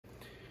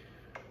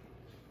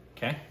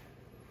Okay.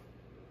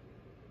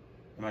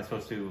 Am I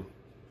supposed to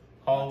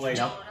haul away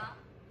up?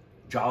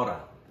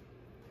 Jawra.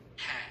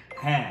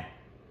 Ha.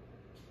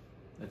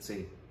 Let's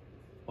see.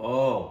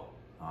 Oh,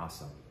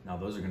 awesome. Now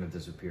those are going to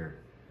disappear.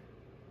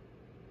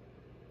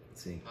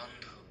 Let's see.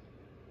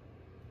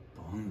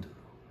 Bondu.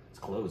 It's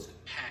closed.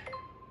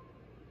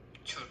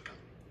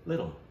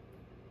 Little.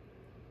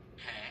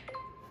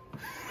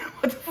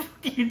 What the fuck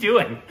are you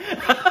doing?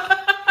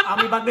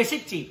 Ami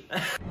Bagbeshikchi.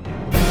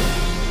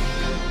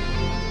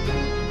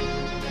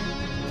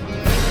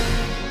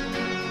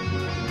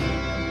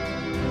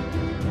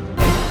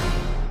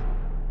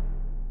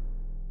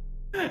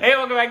 Hey,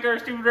 welcome back to our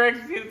Stupid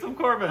Reactions. I'm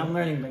Corbin. I'm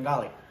learning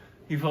Bengali.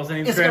 He follows on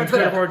Instagram,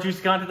 Twitter, for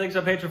juicy content, links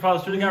on Patreon, follow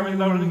us through the government,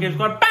 the Game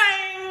Squad,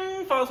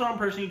 bang! Follow us on our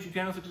personal YouTube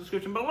channel, click the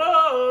description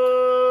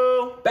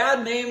below.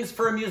 Bad names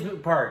for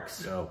amusement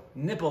parks. Go.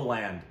 Nipple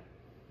Land.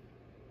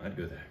 I'd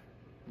go there.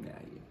 Yeah,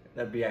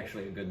 that'd be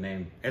actually a good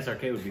name.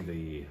 SRK would be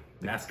the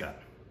mascot.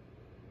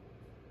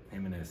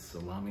 Him and his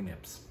salami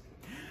nips.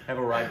 Have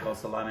a ride called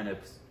Salami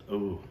Nips.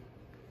 Ooh.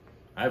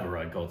 I have a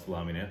ride called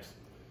Salami Nips.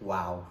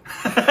 Wow.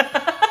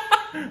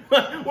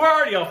 We're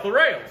already off the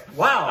rails.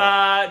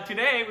 Wow.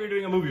 Today we're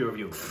doing a movie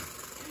review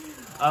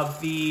of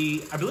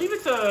the, I believe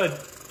it's a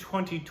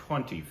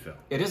 2020 film.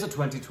 It is a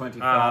 2020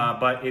 film.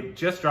 But it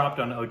just dropped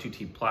on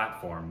OTT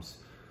platforms.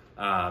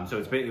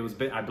 So it was,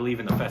 I believe,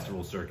 in the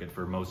festival circuit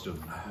for most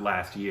of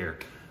last year.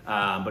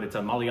 But it's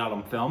a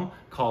Malayalam film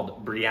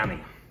called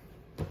Biriyaani.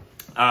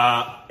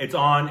 It's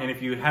on, and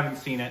if you haven't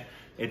seen it,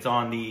 it's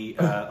on the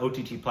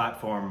OTT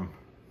platform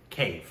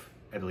Cave,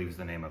 I believe is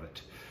the name of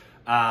it.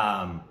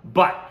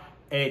 But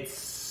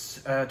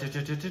it's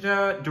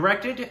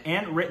directed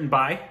and written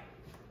by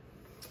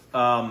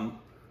Sajin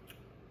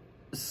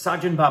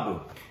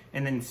Baabu.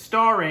 And then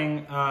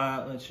starring,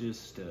 let's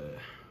just,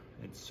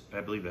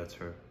 I believe that's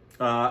her.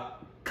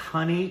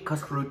 Kani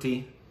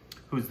Kusruti.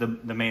 Who's the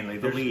main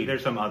lead?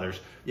 There's some others.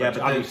 Yeah,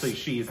 but obviously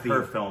she's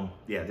her film.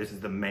 Yeah, this is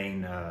the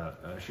main,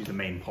 she's the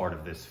main part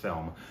of this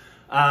film.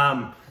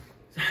 I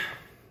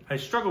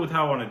struggle with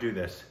how I want to do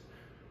this.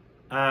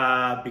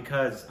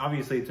 Because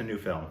obviously it's a new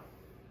film.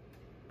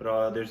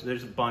 But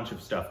there's a bunch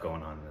of stuff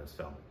going on in this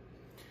film.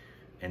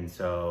 And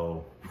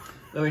so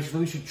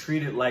we should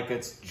treat it like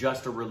it's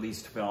just a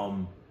released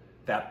film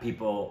that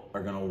people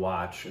are going to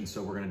watch. And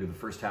so we're going to do the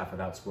first half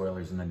without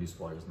spoilers and then do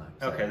spoilers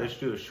next. Okay, let's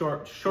do a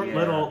short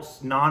little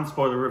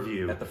non-spoiler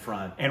review. At the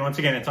front. And once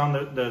again, it's on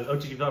the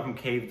OTT platform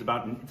Cave. It's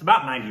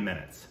about 90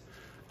 minutes.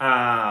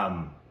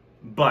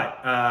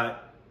 But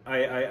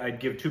I'd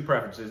give two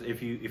preferences.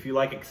 If you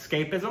like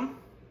escapism,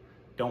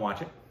 don't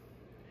watch it.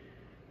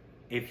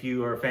 If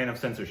you are a fan of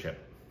censorship,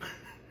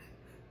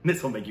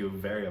 this will make you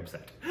very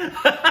upset.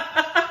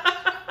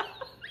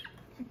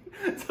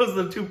 Those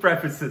are the two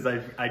preferences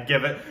I'd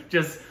give it.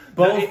 Just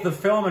both the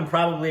film and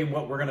probably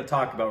what we're going to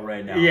talk about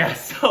right now. Yeah.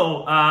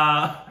 So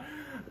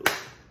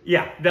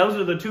yeah, those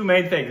are the two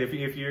main things. If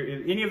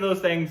any of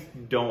those things,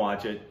 don't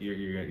watch it.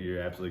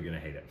 You're absolutely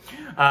going to hate it.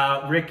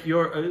 Rick,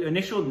 your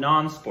initial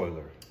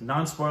non-spoiler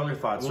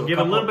thoughts. We'll give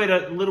a little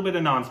bit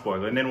of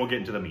non-spoiler, and then we'll get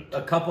into the meat.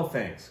 A couple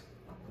things.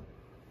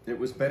 It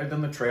was better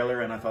than the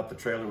trailer, and I thought the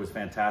trailer was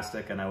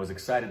fantastic, and I was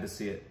excited to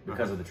see it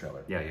because of the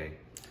trailer. Yeah.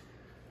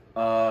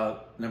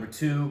 Number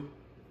two,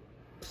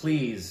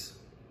 please,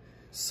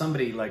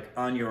 somebody like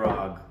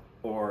Anurag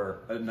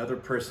or another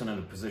person in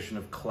a position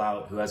of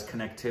clout who has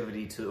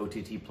connectivity to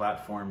OTT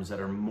platforms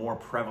that are more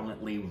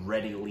prevalently,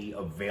 readily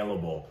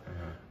available,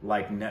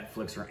 like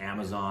Netflix or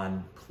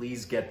Amazon,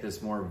 please get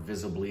this more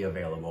visibly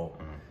available.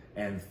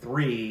 And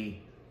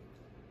three,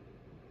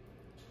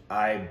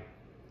 I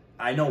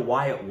know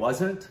why it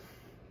wasn't,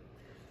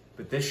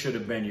 but this should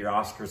have been your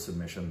Oscar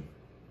submission,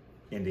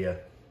 India.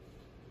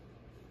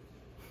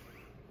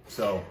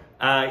 So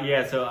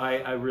yeah, so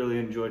I really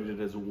enjoyed it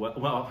as well.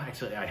 Well,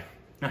 actually, I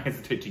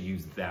hesitate to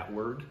use that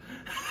word.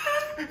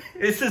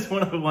 This is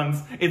one of the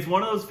ones, it's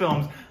one of those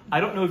films,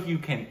 I don't know if you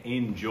can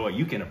enjoy,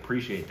 you can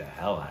appreciate the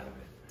hell out of it.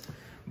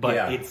 But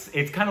yeah,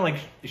 it's kind of like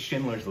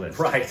Schindler's List.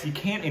 Right. You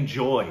can't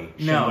enjoy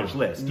Schindler's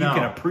List. You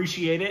can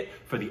appreciate it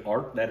for the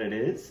art that it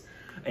is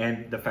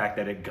and the fact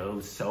that it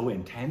goes so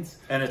intense.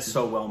 And it's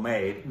so well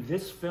made.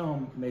 This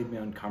film made me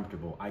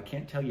uncomfortable. I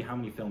can't tell you how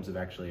many films have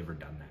actually ever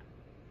done that.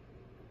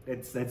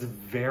 That's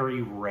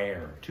very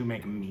rare to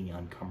make me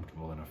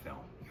uncomfortable in a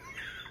film.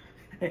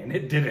 And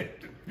it did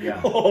it.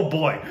 Yeah. Oh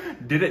boy,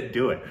 did it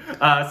do it.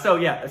 So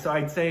yeah, so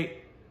I'd say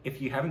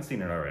if you haven't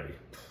seen it already,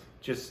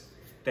 just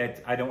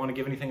that I don't want to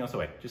give anything else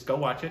away. Just go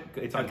watch it.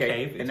 It's on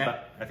Cave. It's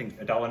about, I think,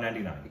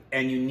 $1.99.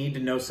 And you need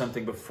to know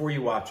something before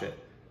you watch it.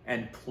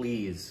 And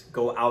please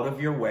go out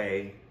of your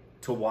way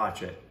to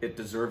watch it. It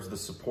deserves the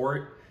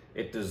support.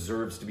 It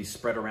deserves to be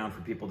spread around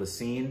for people to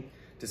see,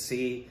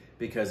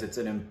 because it's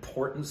an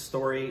important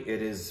story.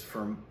 It is,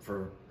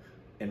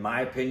 in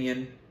my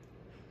opinion,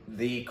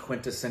 the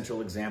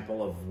quintessential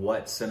example of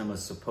what cinema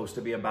is supposed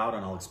to be about,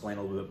 and I'll explain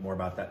a little bit more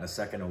about that in a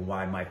second, and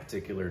why my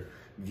particular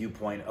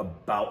viewpoint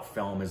about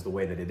film is the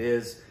way that it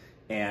is.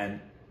 And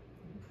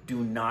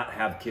do not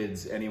have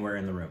kids anywhere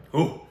in the room.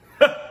 Ooh.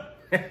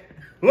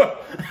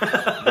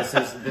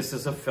 This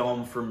is a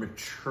film for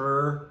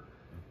mature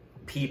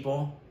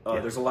people.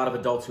 There's a lot of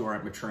adults who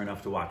aren't mature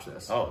enough to watch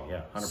this. Oh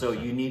yeah, 100%. So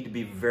you need to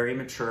be very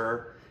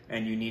mature,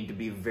 and you need to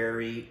be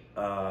very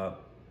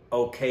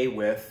okay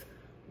with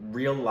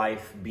real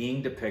life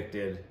being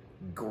depicted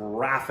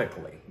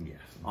graphically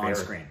on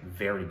screen.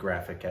 Very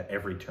graphic at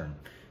every turn.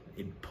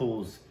 It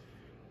pulls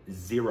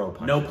 0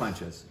 punches. No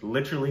punches.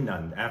 Literally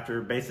none.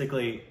 After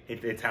basically,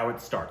 it's how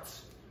it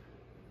starts.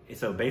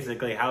 So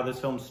basically how this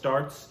film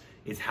starts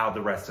is how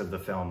the rest of the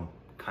film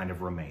kind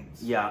of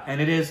remains. Yeah, and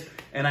it is,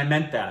 and I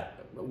meant that.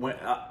 When,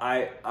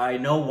 I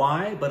know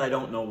why, but I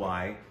don't know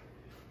why.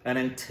 And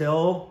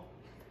until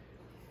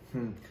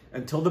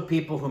the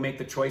people who make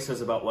the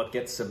choices about what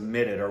gets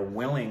submitted are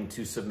willing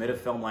to submit a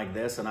film like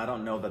this, and I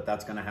don't know that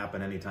that's going to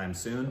happen anytime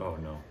soon. Oh,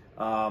 no.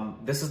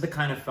 This is the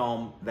kind of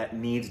film that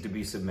needs to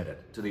be submitted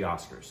to the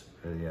Oscars.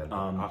 Yeah, the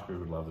Oscars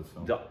would love this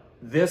film.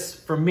 This,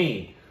 for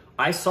me,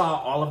 I saw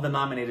all of the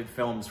nominated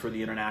films for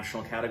the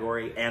international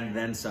category and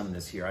then some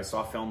this year. I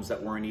saw films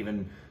that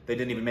they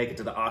didn't even make it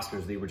to the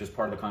Oscars. They were just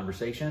part of the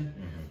conversation.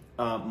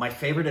 Mm-hmm. My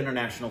favorite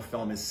international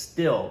film is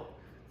still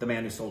The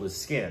Man Who Sold His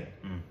Skin.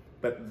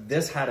 But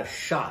this had a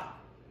shot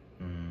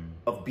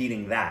of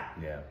beating that.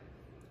 Yeah.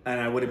 And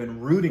I would have been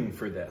rooting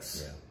for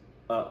this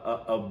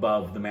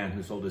above The Man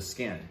Who Sold His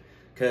Skin.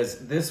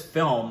 Because this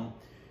film,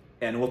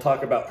 and we'll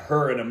talk about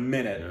her in a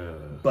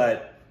minute,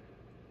 but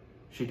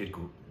she did.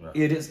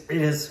 It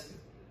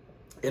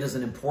is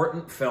an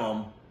important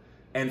film,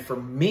 and for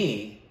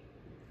me,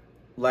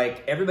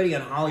 like everybody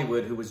in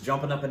Hollywood who was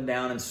jumping up and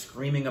down and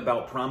screaming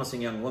about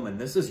Promising Young Woman,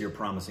 this is your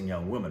Promising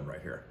Young Woman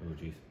right here. Oh,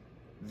 geez.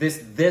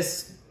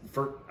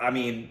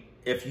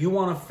 If you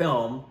want a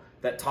film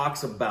that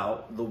talks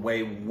about the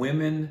way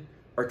women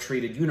are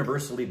treated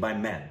universally by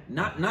men,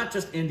 not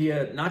just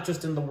India, not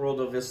just in the world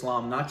of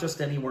Islam, not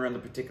just anywhere in the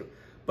particular,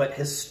 but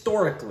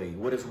historically,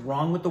 what is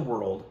wrong with the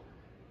world,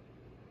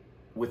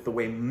 with the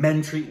way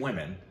men treat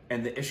women,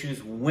 and the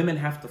issues women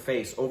have to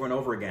face over and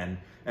over again,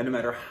 and no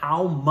matter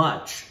how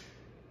much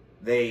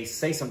they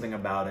say something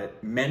about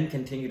it, men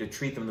continue to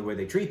treat them the way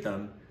they treat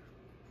them.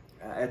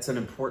 It's an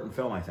important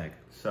film, I think.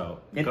 So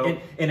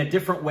in a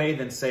different way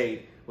than,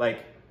 say,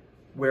 like,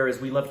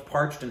 whereas we loved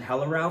Parched and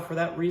Hellerau for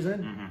that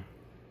reason,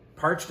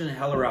 Parched and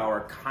Hellerau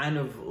are kind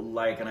of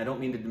like, and I don't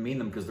mean to demean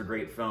them because they're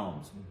great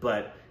films,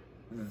 but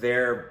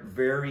they're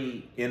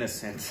very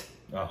innocent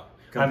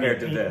compared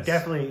to this.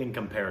 Definitely in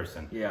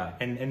comparison. Yeah.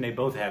 And they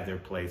both have their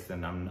place,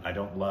 and I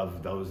don't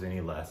love those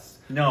any less.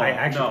 No, I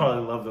actually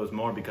probably love those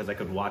more because I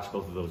could watch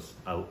both of those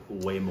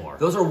way more.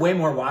 Those are way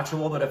more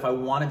watchable, but if I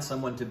wanted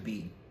someone to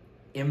be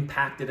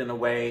impacted in a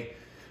way,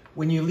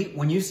 when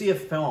you see a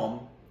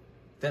film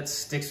that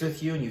sticks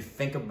with you and you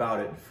think about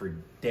it for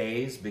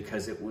days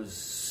because it was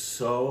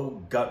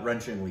so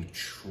gut-wrenchingly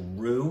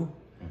true,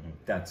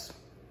 that's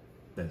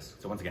this.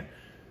 So once again,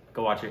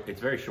 go watch it.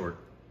 It's very short,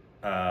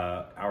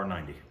 hour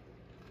 90.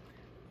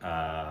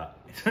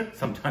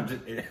 Sometimes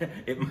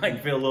it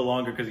might feel a little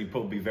longer because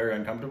you'll be very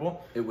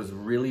uncomfortable. It was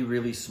really,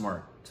 really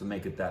smart to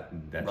make it that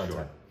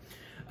short.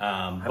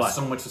 I have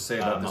so much to say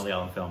about this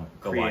Malayalam film.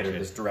 Go creator, watch it.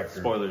 this director.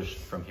 Spoilers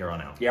from here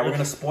on out. Yeah, we're going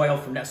to spoil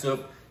from that.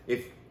 So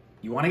if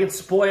you want to get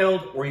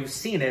spoiled or you've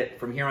seen it,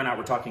 from here on out,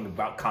 we're talking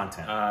about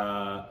content.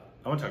 I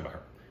want to talk about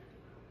her.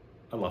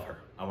 I love her.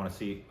 I want to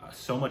see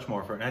so much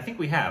more of her. And I think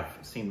we have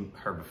seen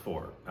her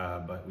before,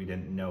 but we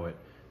didn't know it.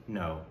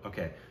 No.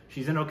 Okay.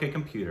 She's in OK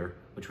Computer,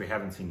 which we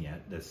haven't seen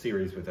yet. The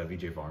series with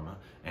Vijay Varma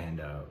and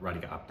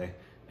Radhika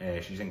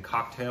Apte. She's in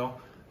Cocktail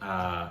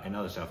and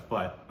other stuff.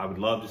 But I would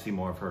love to see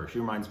more of her. She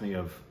reminds me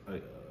of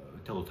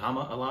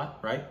Tilotama a lot,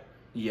 right?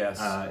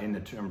 Yes. In the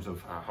terms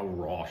of how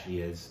raw she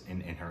is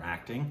in her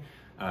acting.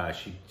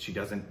 She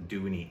doesn't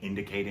do any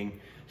indicating.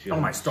 Oh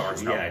my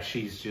stars! Yeah,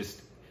 she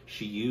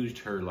used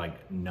her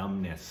like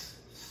numbness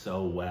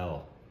so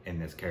well in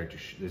this character.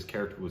 This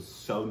character was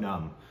so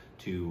numb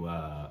to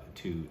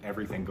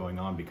everything going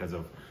on because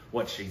of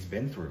what she's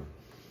been through.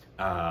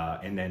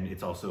 And then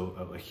it's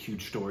also a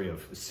huge story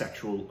of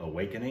sexual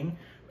awakening,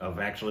 of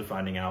actually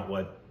finding out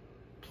what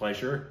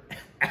pleasure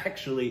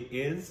actually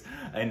is,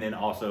 and then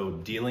also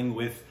dealing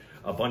with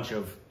a bunch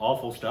of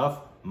awful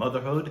stuff,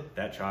 motherhood,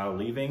 that child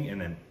leaving, and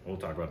then we'll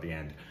talk about the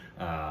end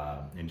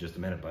in just a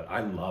minute. But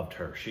I loved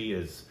her. She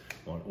is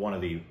one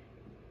of the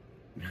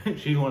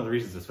she's one of the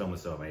reasons this film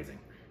is so amazing,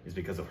 is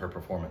because of her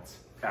performance.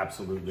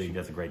 Absolutely. She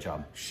does a great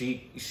job.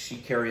 She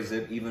carries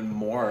it even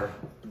more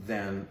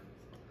than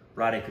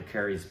Radhika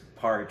carries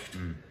Parched.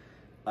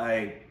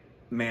 I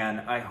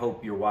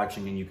hope you're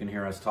watching and you can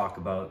hear us talk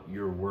about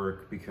your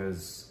work,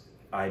 because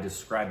I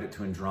described it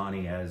to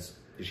Indrani as...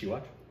 Did she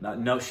watch?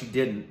 No, she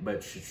didn't,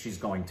 but she's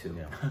going to.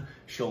 Yeah.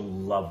 She'll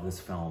love this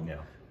film.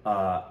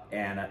 Yeah.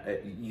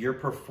 And your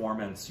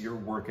performance, your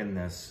work in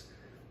this,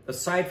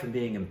 aside from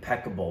being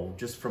impeccable,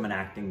 just from an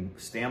acting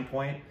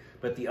standpoint,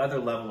 but the other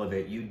level of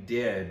it, you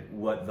did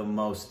what the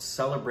most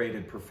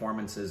celebrated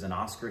performances in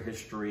Oscar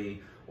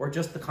history, or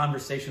just the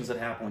conversations that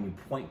happen when you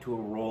point to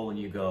a role and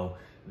you go,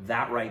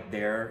 that right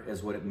there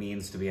is what it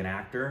means to be an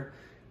actor.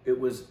 it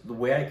was the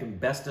way I can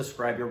best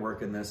describe your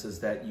work in this is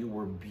that you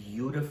were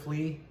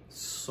beautifully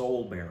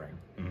soul-bearing.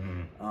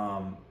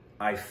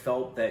 I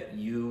felt that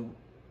you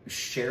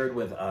shared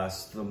with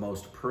us the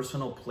most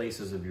personal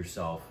places of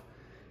yourself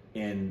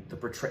in the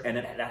portray,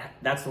 and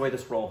that's the way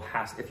this role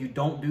has. If you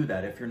don't do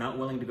that, if you're not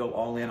willing to go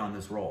all in on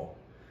this role,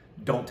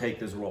 don't take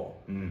this role.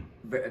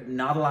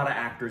 Not a lot of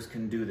actors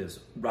can do this.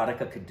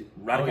 Radhika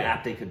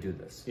Apte could do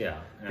this. Yeah,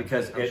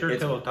 because I'm sure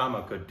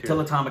Tilatama could too.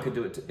 Tilatama could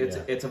do it.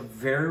 It's a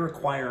very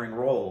requiring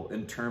role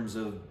in terms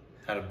of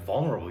how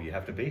vulnerable you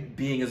have to be.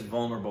 Being as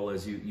vulnerable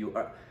as you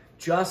are.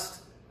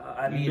 Just,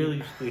 I mean,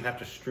 you really have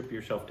to strip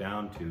yourself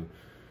down to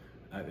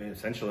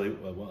essentially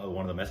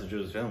one of the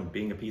messages of the film,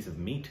 being a piece of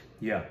meat.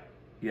 Yeah.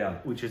 Yeah.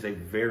 Which is a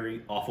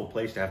very awful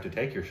place to have to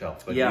take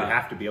yourself. But you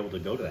have to be able to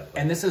go to that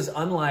place. And this is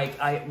unlike,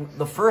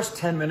 the first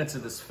 10 minutes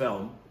of this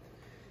film,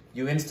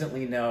 you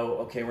instantly know,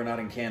 okay, we're not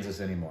in Kansas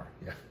anymore.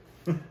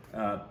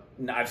 Yeah.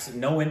 I've seen,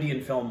 no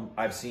Indian film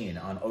I've seen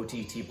on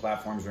OTT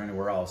platforms or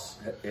anywhere else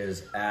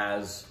is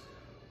as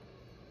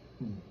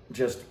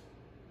just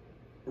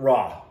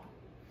raw.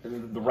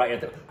 Right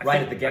at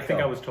the get-go. I think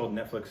I was told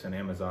Netflix and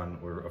Amazon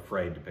were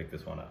afraid to pick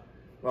this one up.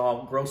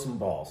 Well, grow some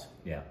balls.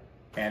 Yeah.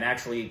 And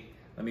actually,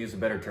 let me use a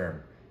better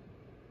term,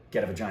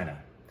 get a vagina.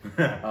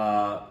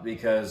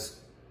 Because,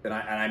 and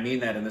I mean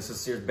that, and this is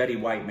serious. Betty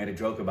White made a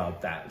joke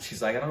about that.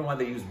 She's like, I don't know why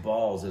they use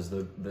balls as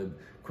the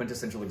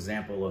quintessential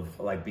example of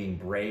like being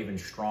brave and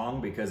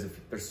strong, because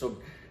if they're so,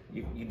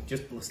 you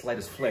just the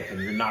slightest flick and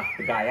you knock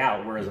the guy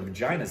out, whereas a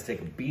vaginas take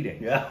a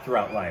beating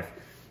throughout life.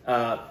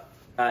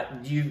 I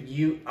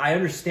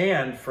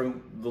understand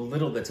from the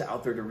little that's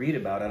out there to read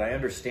about it, I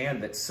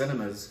understand that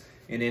cinemas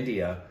in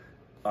India,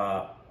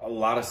 a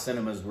lot of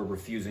cinemas were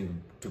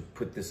refusing to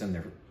put this in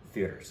their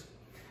theaters.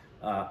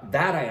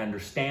 That I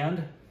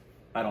understand.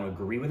 I don't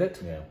agree with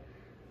it. Yeah.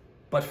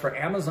 But for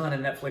Amazon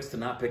and Netflix to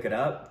not pick it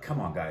up,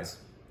 come on, guys.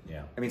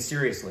 Yeah. I mean,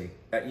 seriously,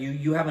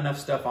 you have enough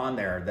stuff on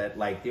there that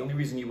like the only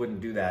reason you wouldn't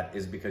do that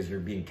is because you're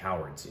being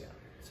cowards. Yeah.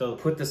 So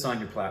put this on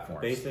your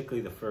platforms. Basically,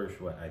 the first,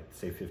 I'd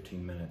say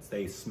 15 minutes,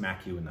 they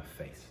smack you in the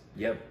face.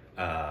 Yep.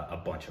 A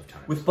bunch of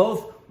times. With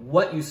both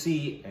what you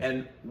see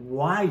and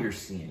why you're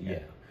seeing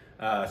it.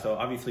 Yeah. So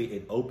obviously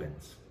it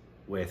opens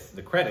with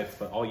the credits,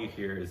 but all you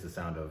hear is the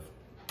sound of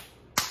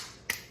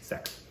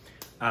sex.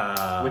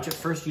 Which at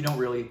first you don't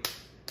really,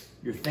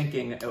 you're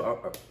thinking,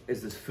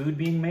 is this food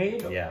being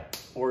made? Yeah.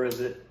 Or is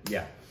it?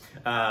 Yeah.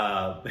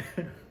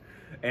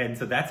 And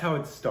so that's how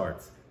it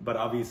starts. But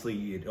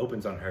obviously it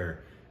opens on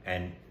her,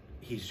 and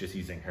he's just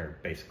using her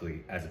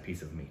basically as a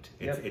piece of meat.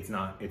 It's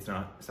not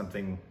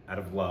something out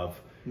of love.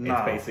 No.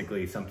 It's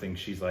basically something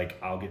she's like,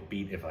 I'll get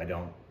beat if I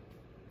don't.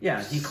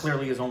 Yeah, he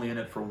clearly is only in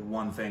it for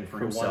one thing, for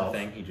himself. One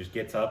thing, he just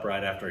gets up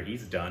right after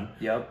he's done.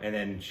 Yep. And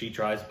then she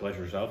tries to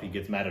pleasure herself. He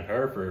gets mad at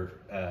her for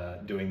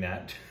doing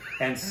that.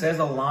 And says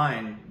a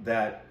line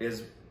that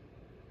is,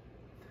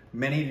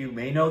 many of you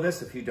may know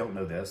this if you don't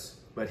know this,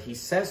 but he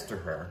says to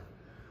her,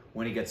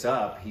 when he gets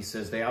up, he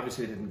says, they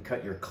obviously didn't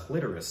cut your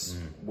clitoris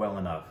well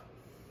enough.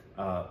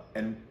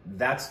 And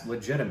that's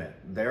legitimate.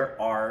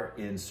 There are,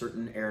 in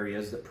certain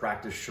areas that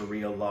practice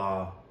Sharia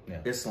law,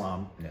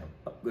 Islam,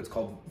 it's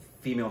called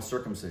female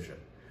circumcision,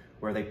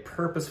 where they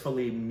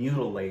purposefully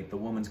mutilate the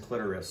woman's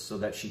clitoris so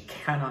that she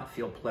cannot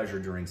feel pleasure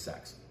during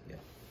sex.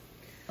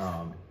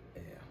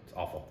 It's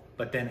awful.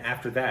 But then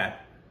after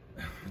that,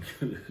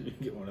 you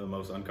get one of the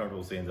most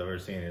uncomfortable scenes I've ever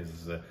seen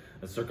is a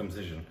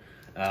circumcision.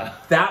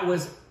 That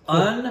was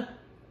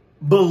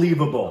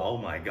unbelievable. Oh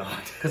my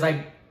God. Because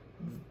I'm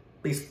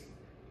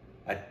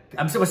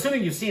so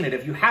assuming you've seen it.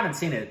 If you haven't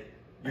seen it,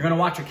 you're going to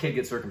watch your kid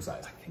get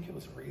circumcised. I think it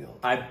was real.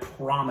 I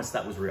promise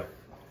that was real.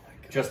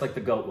 Just like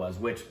the goat was,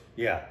 which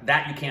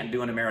that you can't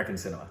do in American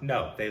cinema.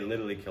 No, they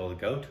literally kill the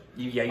goat.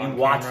 You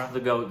watch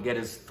the goat get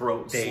his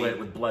throat slit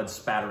with blood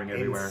spattering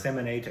everywhere.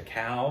 Inseminate a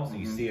cow.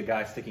 You see a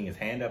guy sticking his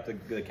hand up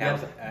the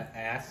cow's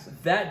ass.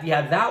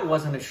 That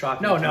wasn't as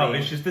shocking. No,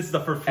 it's just this is the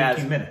first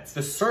 15 minutes.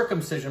 The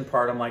circumcision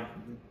part, I'm like,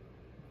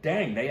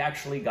 dang, they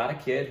actually got a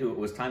kid who it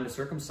was time to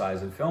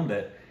circumcise and filmed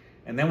it.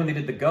 And then when they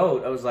did the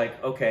goat, I was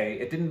like, okay,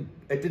 it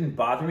didn't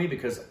bother me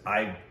because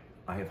I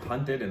have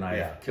hunted and I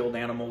have killed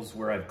animals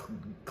where I've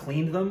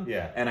cleaned them.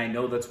 Yeah. And I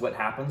know that's what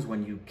happens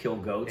when you kill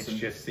goats. It's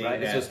just seeing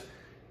that. It's just,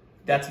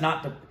 that's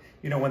not the,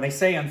 when they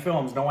say on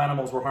films, no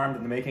animals were harmed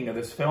in the making of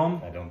this film.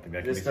 I don't think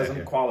that this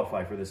doesn't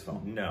qualify for this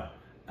film. No,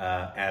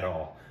 at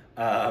all.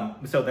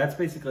 So that's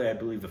basically, I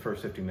believe, the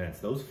first 50 minutes.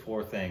 Those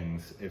four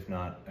things, if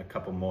not a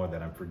couple more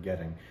that I'm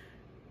forgetting,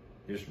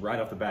 just right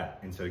off the bat.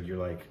 And so you're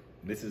like,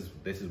 this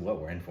is what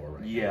we're in for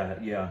right now.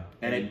 Yeah.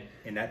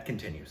 And that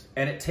continues.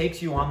 And it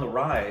takes you on the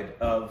ride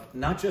of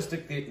not just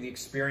the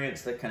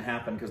experience that can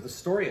happen, because the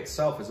story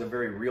itself is a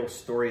very real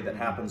story that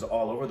happens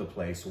all over the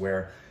place,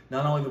 where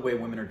not only the way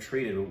women are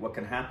treated, but what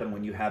can happen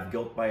when you have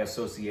guilt by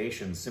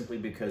association simply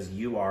because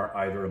you are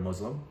either a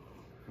Muslim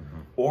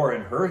or,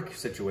 in her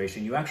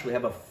situation, you actually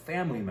have a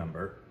family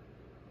member,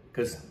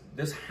 because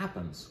this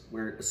happens,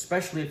 where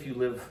especially if you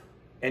live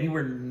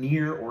anywhere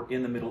near or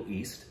in the Middle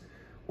East,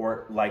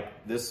 or like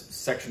this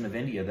section of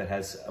India that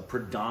has a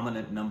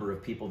predominant number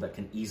of people that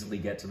can easily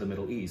get to the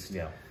Middle East,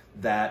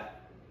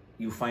 that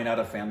you find out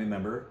a family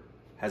member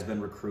has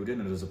been recruited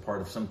and is a part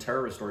of some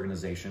terrorist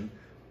organization.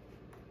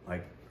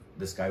 Like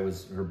this guy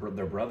was, their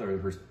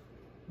brother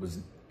was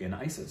in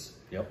ISIS.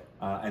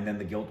 And then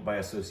the guilt by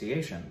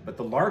association. But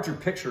the larger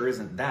picture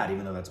isn't that,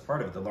 even though that's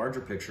part of it. The larger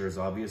picture is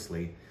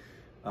obviously,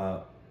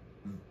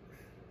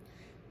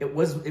 it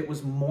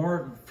was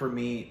more for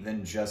me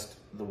than just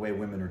the way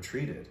women are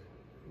treated,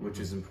 which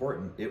is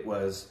important. It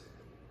was,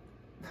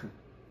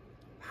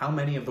 how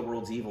many of the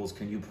world's evils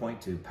can you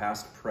point to,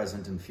 past,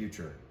 present, and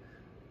future,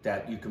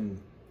 that you can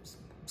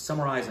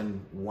summarize in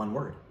one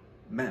word: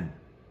 men.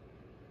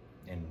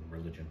 And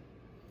religion.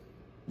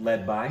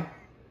 Led by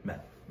men.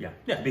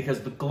 Yeah,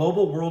 because the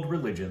global world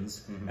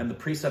religions and the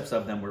precepts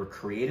of them were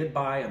created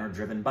by and are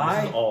driven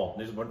by. This is all.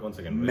 This is one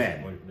second.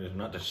 Men. There's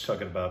not just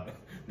talking about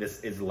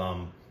this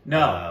Islam.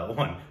 No.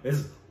 One. This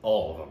is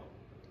all of them.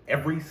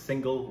 Every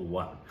single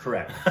one.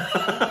 Correct.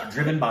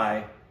 Driven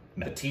by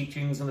men. The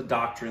teachings and the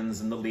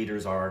doctrines and the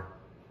leaders are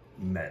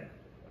men.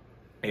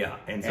 Yeah,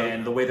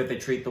 and the way that they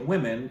treat the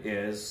women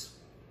is.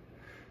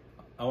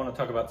 I want to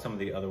talk about some of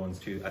the other ones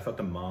too. I thought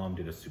the mom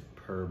did a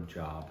superb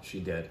job. She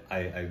did.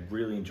 I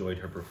really enjoyed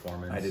her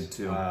performance. I did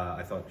too.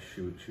 I thought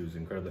she was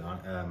incredibly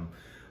on.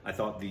 I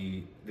thought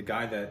the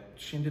guy that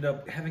she ended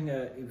up having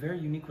a very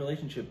unique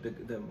relationship.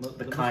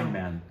 The kind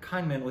man.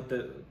 Kind man with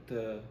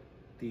the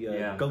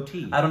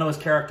goatee. I don't know his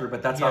character,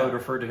 but that's how I would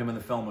refer to him in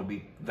the film, would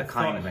be the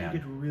kind man. He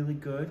did really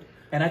good.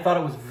 And I thought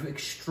it was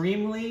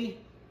extremely.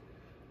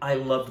 I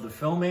loved the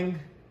filming,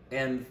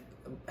 and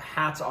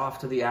hats off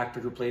to the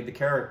actor who played the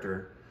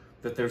character.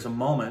 That there's a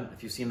moment,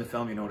 if you've seen the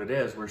film, you know what it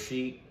is, where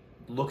she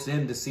looks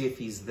in to see if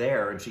he's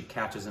there, and she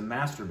catches him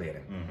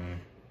masturbating.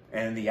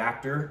 And the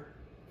actor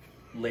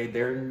laid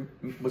there and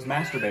was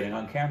masturbating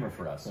on camera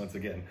for us. Once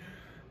again,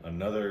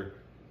 another,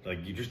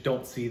 like, you just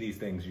don't see these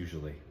things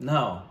usually.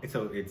 No.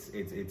 So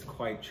it's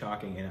quite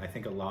shocking, and I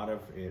think a lot of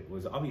it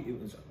was obvious.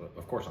 It was,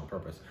 of course, on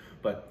purpose,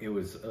 but it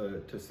was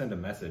to send a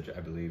message.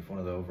 I believe one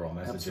of the overall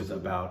messages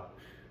about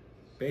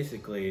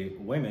basically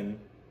women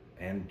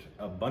and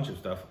a bunch of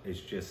stuff is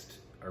just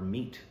are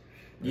meat.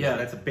 Yeah,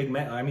 that's a big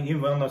I mean,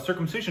 even on the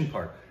circumcision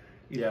part,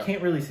 you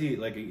can't really see it.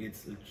 Like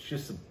it's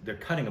just they're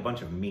cutting a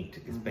bunch of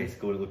meat. Is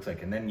basically what it looks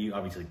like, and then you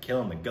obviously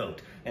killing the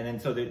goat, and then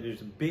so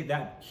there's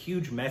that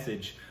huge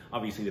message.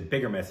 Obviously, the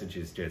bigger message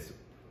is just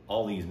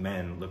all these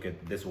men look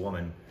at this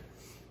woman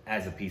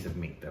as a piece of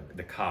meat.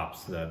 The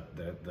cops, the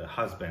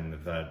husband,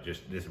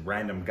 just this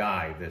random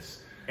guy.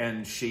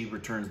 And she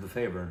returns the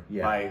favor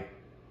by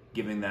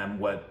giving them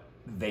what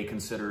they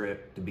consider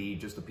it to be,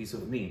 just a piece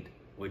of meat.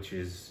 Which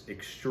is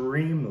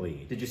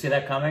extremely... Did you see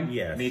that coming?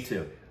 Yes. Me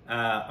too.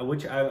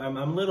 Which I'm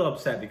a little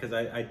upset because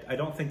I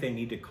don't think they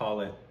need to call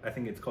it... I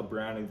think it's called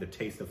Biriyaani, the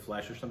taste of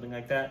flesh or something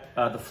like that.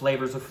 The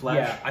flavors of flesh?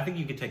 Yeah, I think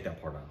you could take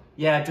that part out.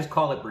 Yeah, just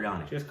call it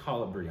Biriyaani. Just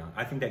call it Biriyaani.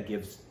 I think that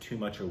gives too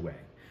much away.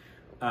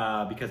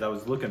 Because I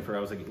was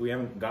like, we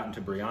haven't gotten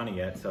to Biriyaani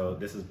yet, so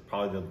this is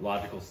probably the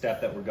logical step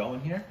that we're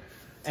going here.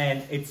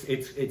 And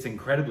it's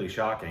incredibly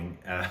shocking.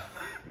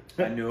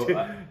 I knew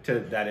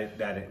that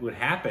it would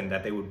happen,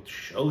 that they would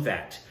show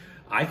that.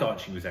 I thought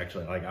she was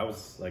actually I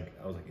was like,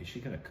 is she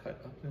gonna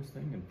cut up this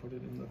thing and put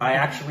it in the?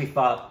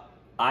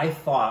 I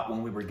thought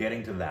when we were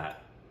getting to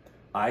that,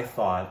 I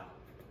thought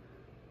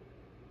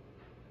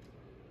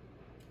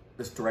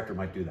this director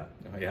might do that.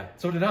 Oh, yeah,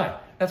 so did I.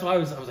 That's why I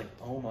was like,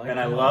 oh my. And God.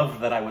 I love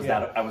that I was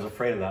I was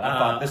afraid of that. I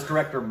thought this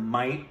director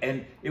might,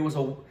 and it was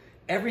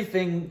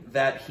everything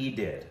that he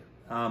did.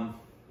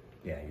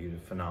 Yeah, you're a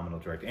phenomenal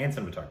director and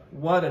cinematographer.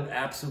 What an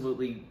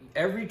absolutely...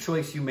 Every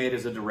choice you made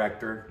as a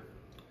director,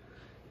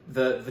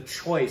 the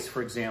choice,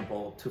 for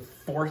example, to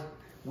force...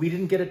 We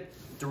didn't get it...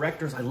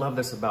 Directors, I love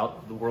this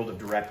about the world of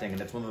directing, and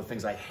it's one of the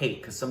things I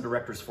hate, because some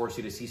directors force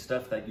you to see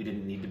stuff that you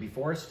didn't need to be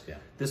forced. Yeah.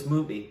 This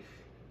movie,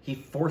 he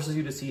forces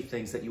you to see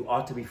things that you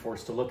ought to be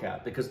forced to look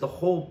at, because the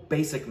whole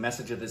basic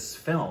message of this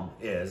film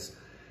is,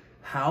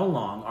 how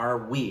long are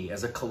we,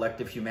 as a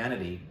collective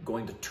humanity,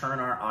 going to turn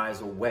our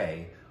eyes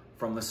away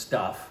from the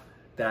stuff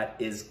that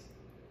is,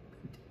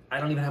 I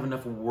don't even have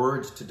enough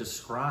words to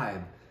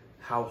describe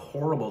how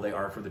horrible they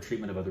are for the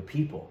treatment of other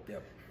people.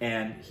 Yep.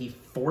 And he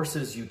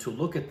forces you to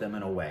look at them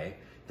in a way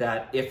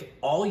that if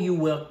all you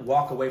will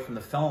walk away from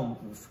the film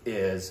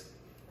is,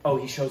 oh,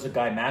 he shows a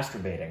guy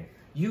masturbating,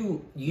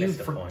 you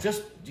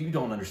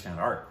don't understand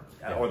art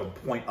or the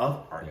point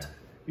of art. Yeah.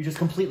 You just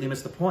completely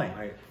miss the point.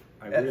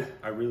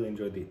 I really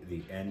enjoyed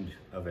the end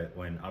of it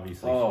when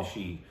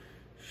obviously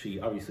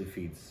she obviously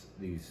feeds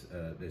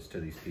this to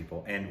these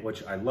people, and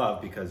which I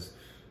love because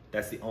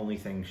that's the only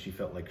thing she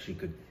felt like she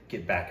could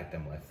get back at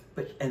them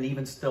with. And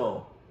even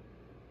still,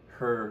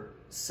 her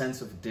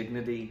sense of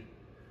dignity,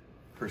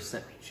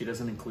 she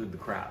doesn't include the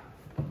crap.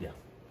 Yeah,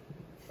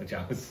 which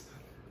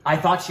I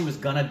thought she was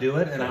gonna do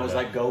it, and I was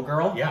like, "Go,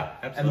 girl!" Yeah,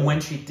 absolutely. And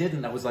when she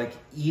didn't, I was like,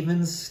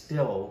 even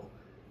still,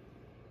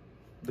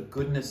 the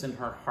goodness in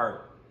her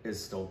heart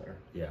is still there.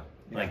 Yeah,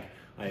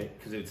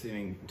 because it's the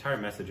entire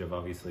message of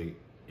obviously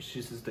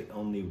this is the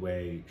only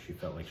way she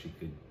felt like she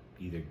could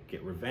either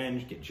get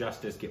revenge, get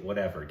justice, get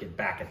whatever, get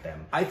back at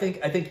them. I think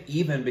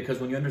even because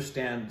when you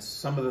understand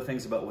some of the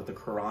things about what the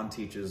Quran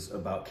teaches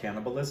about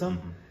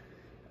cannibalism,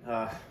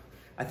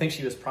 I think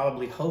she was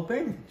probably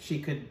hoping she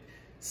could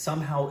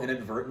somehow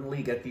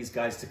inadvertently get these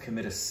guys to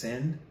commit a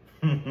sin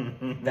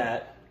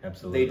that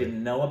they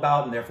didn't know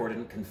about and therefore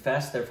didn't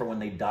confess. Therefore, when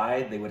they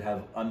died, they would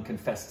have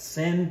unconfessed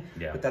sin.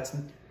 Yeah. But that's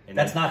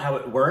not how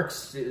it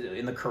works.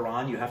 In the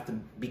Quran, you have to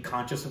be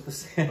conscious of the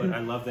sin. But I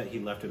love that he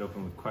left it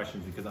open with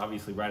questions, because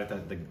obviously right at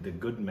that, the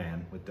good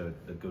man with the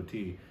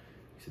goatee,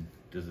 he said,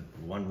 does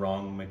one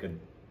wrong make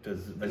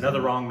does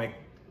another wrong make,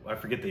 I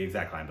forget the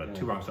exact line, but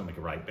two wrongs don't make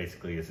a right,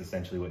 basically, is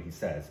essentially what he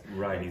says.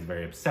 Right. And he's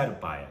very upset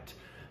by it.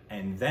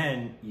 And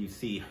then you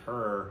see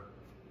her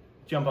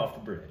jump off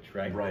the bridge,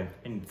 right? Right.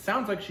 And it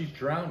sounds like she's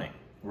drowning.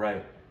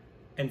 Right.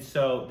 And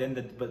so then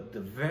the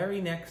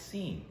very next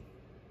scene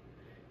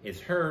is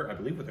her, I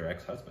believe, with her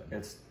ex-husband.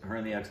 It's her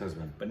and the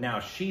ex-husband. But now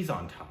she's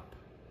on top.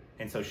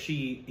 And so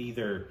she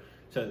either,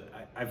 so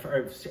I've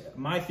heard,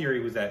 my theory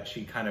was that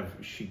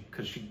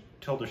because she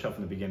told herself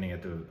in the beginning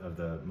of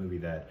the movie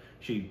that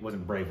she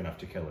wasn't brave enough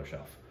to kill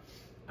herself.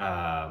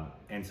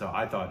 And so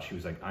I thought she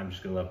was like, I'm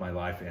just gonna live my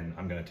life and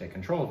I'm gonna take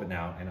control of it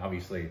now. And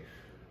obviously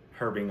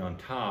her being on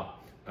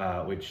top,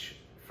 which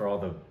for all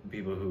the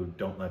people who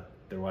don't let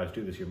their wives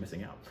do this, you're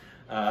missing out.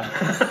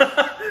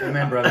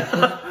 Amen,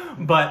 brother.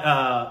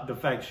 But the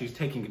fact she's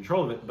taking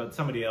control of it, but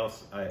somebody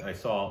else I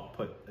saw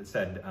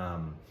said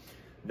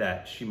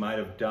that she might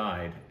have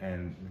died,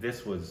 and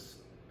this was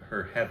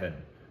her heaven,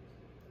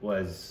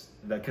 was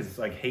that, because it's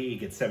like he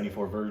gets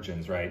 74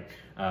 virgins, right?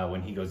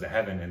 When he goes to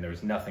heaven, and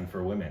there's nothing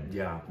for women.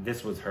 Yeah.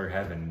 This was her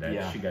heaven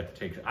that she got to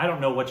take. I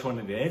don't know which one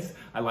it is.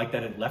 I like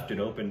that it left it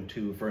open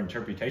for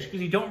interpretation,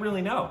 because you don't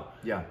really know.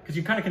 Yeah. Because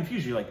you're kind of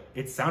confused. You're like,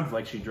 it sounded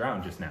like she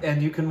drowned just now.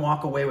 And you can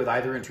walk away with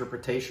either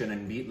interpretation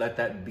and let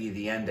that be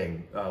the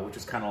ending, which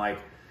is kind of like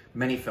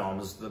many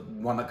films. The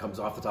one that comes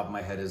off the top of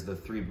my head is the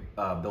Three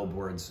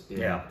Billboards.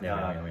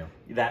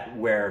 That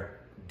where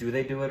do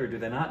they do it or do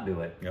they not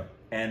do it? Yep.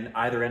 And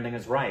either ending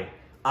is right.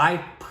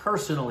 I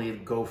personally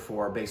go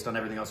for, based on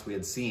everything else we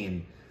had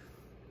seen,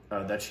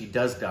 that she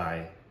does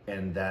die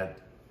and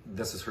that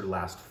this is her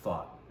last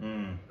thought.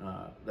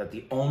 That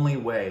the only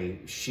way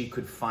she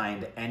could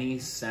find any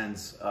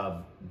sense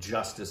of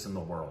justice in the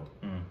world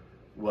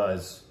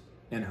was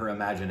in her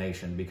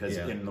imagination, because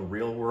in the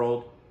real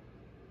world,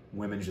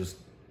 women just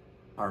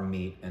are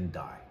meat and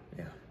die.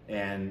 Yeah.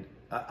 And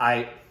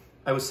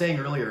I was saying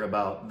earlier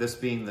about this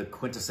being the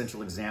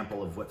quintessential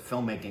example of what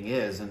filmmaking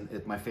is, and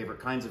my favorite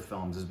kinds of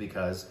films is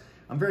because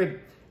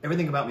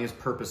everything about me is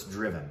purpose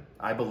driven.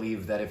 I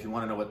believe that if you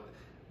want to know what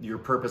your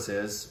purpose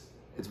is,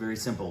 it's very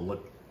simple.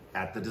 Look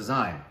at the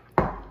design.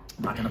 I'm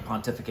not going to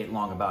pontificate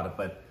long about it,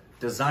 but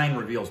design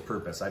reveals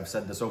purpose. I've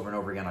said this over and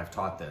over again. I've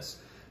taught this,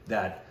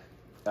 that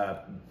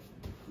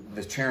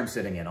the chair I'm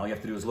sitting in, all you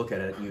have to do is look at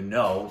it and you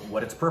know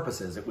what its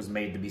purpose is. It was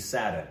made to be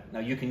sat in.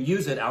 Now you can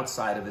use it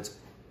outside of its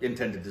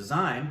intended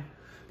design,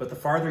 but the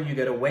farther you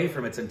get away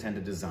from its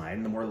intended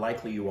design, the more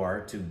likely you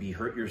are to be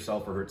hurt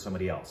yourself or hurt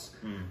somebody else.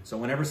 So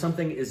whenever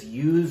something is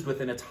used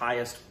within its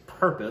highest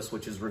purpose,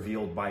 which is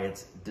revealed by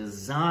its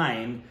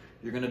design,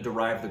 you're going to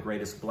derive the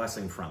greatest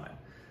blessing from it.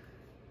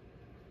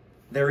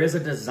 There is a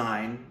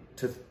design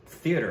to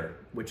theater,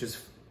 which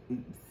is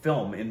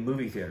film in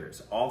movie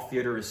theaters. All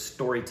theater is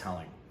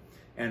storytelling.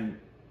 And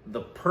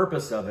the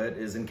purpose of it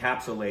is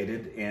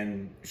encapsulated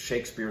in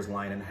Shakespeare's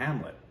line in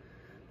Hamlet,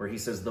 where he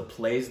says, "The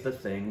play's the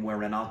thing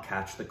wherein I'll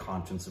catch the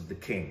conscience of the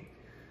king."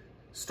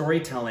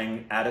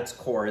 Storytelling at its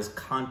core is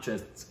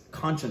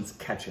conscience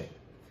catching.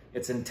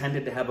 It's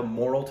intended to have a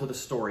moral to the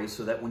story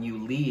so that when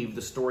you leave,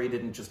 the story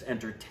didn't just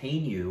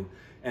entertain you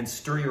and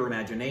stir your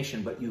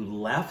imagination, but you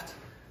left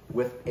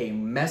with a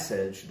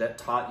message that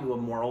taught you a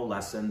moral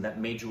lesson that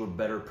made you a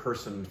better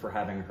person for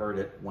having heard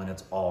it when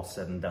it's all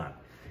said and done.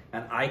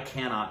 And I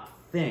cannot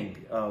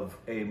think of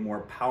a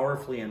more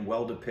powerfully and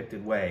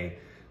well-depicted way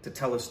to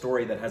tell a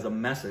story that has a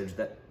message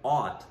that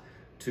ought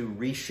to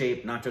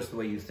reshape not just the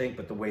way you think,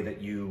 but the way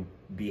that you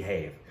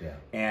behave. Yeah.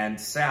 And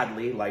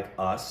sadly, like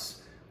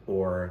Us,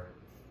 or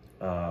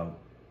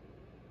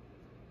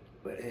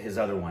his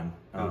other one,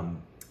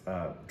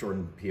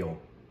 Jordan Peele.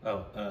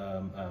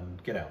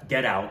 Get Out.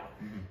 Get Out.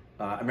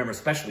 I remember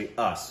especially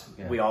Us.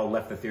 Yeah. We all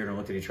left the theater and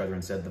looked at each other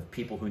and said, the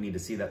people who need to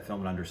see that film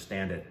and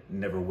understand it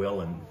never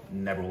will and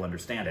never will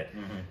understand it.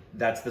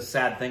 That's the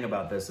sad thing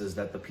about this, is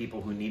that the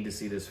people who need to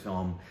see this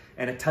film,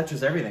 and it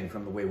touches everything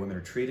from the way women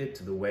are treated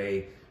to the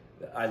way,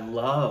 I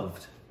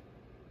loved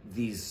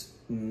these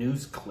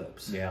news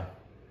clips. Yeah.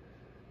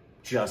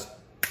 Just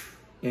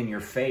in your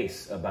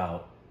face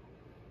about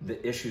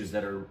the issues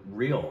that are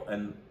real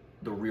and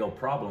the real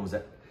problems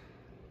that,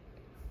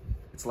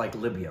 it's like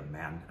Libya,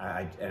 man.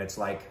 And it's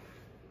like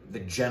the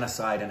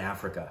genocide in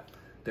Africa.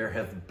 There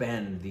have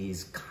been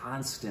these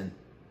constant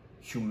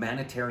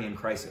humanitarian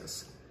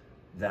crises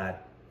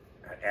that,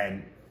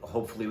 and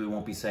hopefully we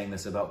won't be saying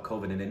this about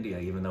COVID in India,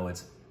 even though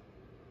it's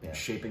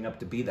shaping up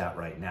to be that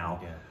right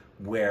now,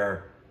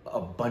 where a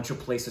bunch of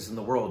places in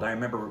the world. I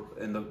remember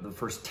in the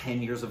first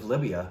 10 years of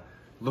Libya,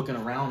 looking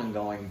around and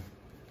going,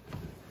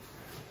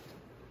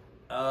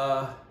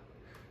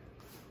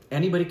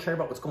 anybody care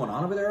about what's going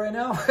on over there right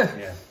now?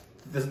 Yeah.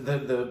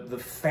 The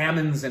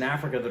famines in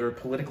Africa that are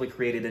politically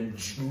created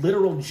and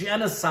literal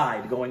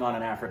genocide going on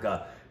in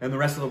Africa, and the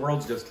rest of the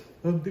world's just,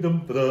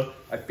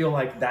 I feel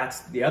like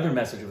that's the other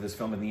message of this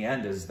film in the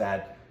end, is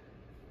that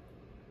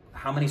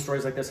how many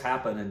stories like this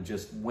happen and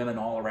just women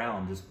all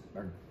around just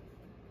are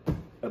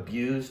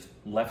abused,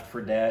 left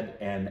for dead,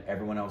 and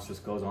everyone else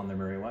just goes on their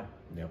merry way.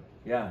 Yep.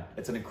 Yeah,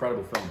 it's an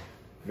incredible film.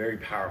 Very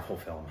powerful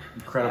film.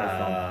 Incredible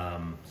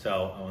film.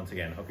 So once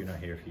again, hope you're not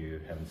here if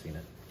you haven't seen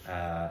it.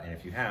 And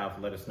if you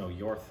have, let us know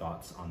your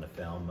thoughts on the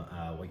film,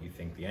 what you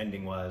think the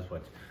ending was,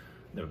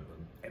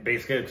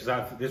 basically, because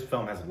this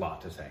film has a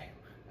lot to say.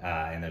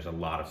 And there's a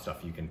lot of stuff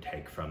you can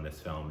take from this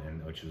film,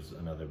 and which is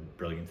another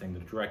brilliant thing the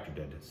director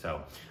did.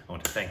 So I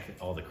want to thank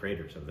all the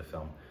creators of the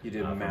film. You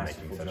did a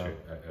making such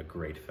a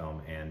great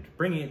film and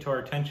bringing it to our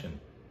attention,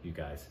 you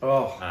guys.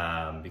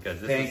 Oh,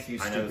 because this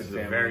I know this is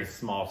a very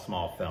small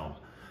film.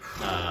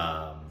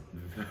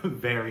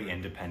 Very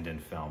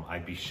independent film.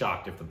 I'd be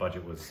shocked if the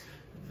budget was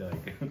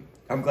like...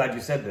 I'm glad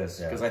you said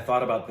this, because I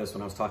thought about this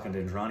when I was talking to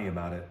Indrani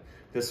about it.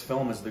 This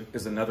film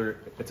is another,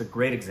 it's a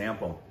great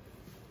example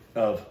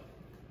of,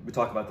 we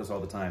talk about this all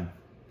the time,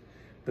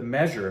 the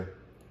measure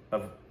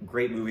of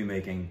great movie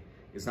making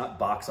is not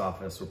box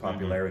office or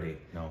popularity.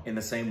 No. In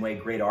the same way,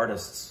 great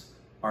artists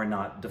are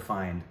not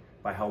defined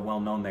by how well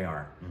known they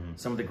are.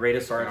 Some of the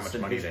greatest artists or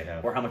how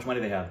much money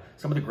they have.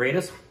 Some of the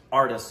greatest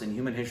artists in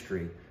human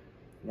history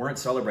weren't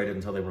celebrated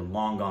until they were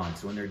long gone.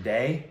 So in their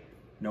day,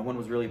 no one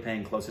was really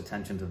paying close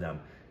attention to them.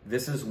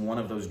 This is one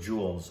of those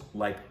jewels,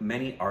 like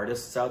many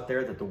artists out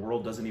there that the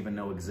world doesn't even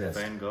know exist.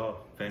 Van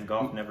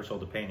Gogh never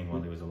sold a painting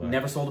while he was alive.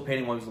 Never sold a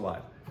painting while he was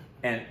alive.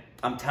 And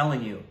I'm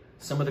telling you,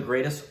 some of the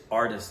greatest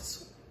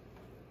artists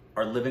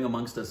are living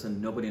amongst us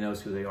and nobody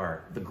knows who they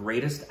are. The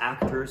greatest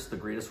actors, the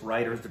greatest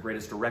writers, the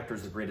greatest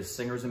directors, the greatest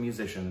singers and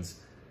musicians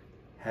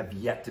have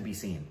yet to be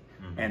seen.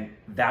 And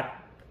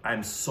that,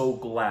 I'm so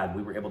glad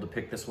we were able to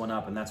pick this one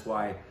up, and that's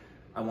why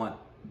I want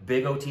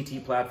big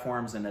OTT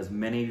platforms and as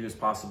many of you as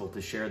possible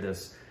to share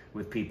this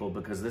with people,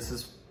 because this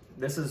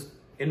is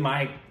in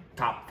my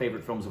top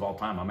favorite films of all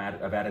time.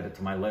 I've added it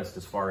to my list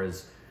as far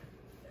as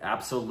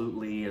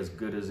absolutely as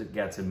good as it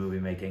gets in movie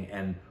making.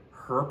 And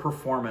her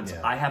performance,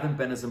 I haven't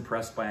been as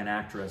impressed by an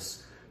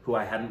actress who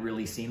I hadn't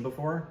really seen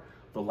before.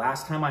 The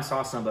last time I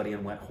saw somebody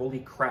and went, holy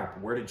crap,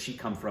 where did she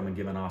come from and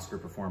give an Oscar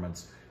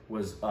performance,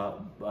 was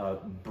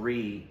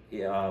Brie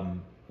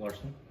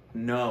Larson?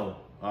 No,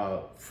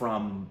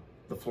 from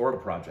the Florida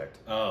Project.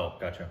 Oh,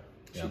 gotcha.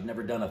 She'd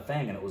never done a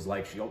thing, and it was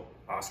like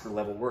Oscar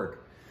level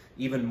work.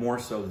 Even more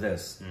so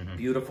this.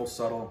 Beautiful,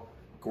 subtle,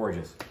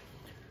 gorgeous.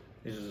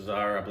 This is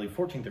our, I believe,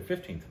 14th or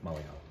 15th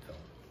Malayalam film,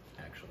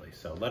 actually.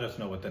 So let us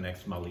know what the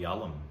next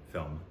Malayalam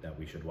film that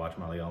we should watch.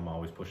 Malayalam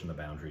always pushing the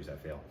boundaries, I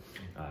feel.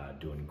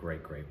 Doing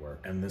great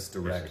work. And this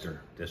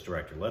director. This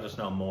director. Let us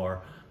know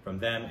more from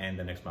them and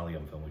the next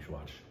Malayalam film we should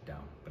watch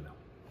down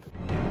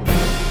below.